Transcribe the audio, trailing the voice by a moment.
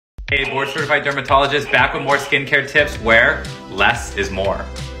Hey, board certified dermatologist, back with more skincare tips where less is more.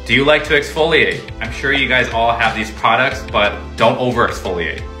 Do you like to exfoliate? I'm sure you guys all have these products, but don't over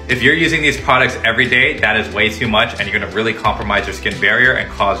exfoliate. If you're using these products every day, that is way too much and you're gonna really compromise your skin barrier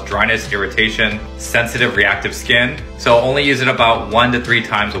and cause dryness, irritation, sensitive, reactive skin. So only use it about 1 to 3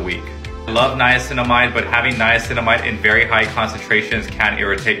 times a week. I love niacinamide, but having niacinamide in very high concentrations can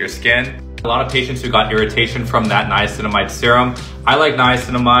irritate your skin. A lot of patients who got irritation from that niacinamide serum. I like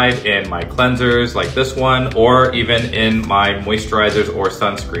niacinamide in my cleansers like this one, or even in my moisturizers or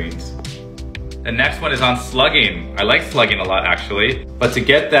sunscreens. The next one is on slugging. I like slugging a lot actually, but to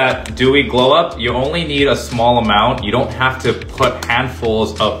get that dewy glow up, you only need a small amount. You don't have to put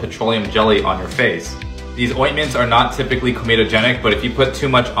handfuls of petroleum jelly on your face. These ointments are not typically comedogenic, but if you put too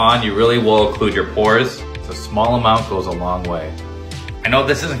much on, you really will occlude your pores. So a small amount goes a long way. I know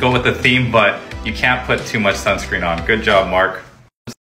this doesn't go with the theme, but you can't put too much sunscreen on. Good job, Mark.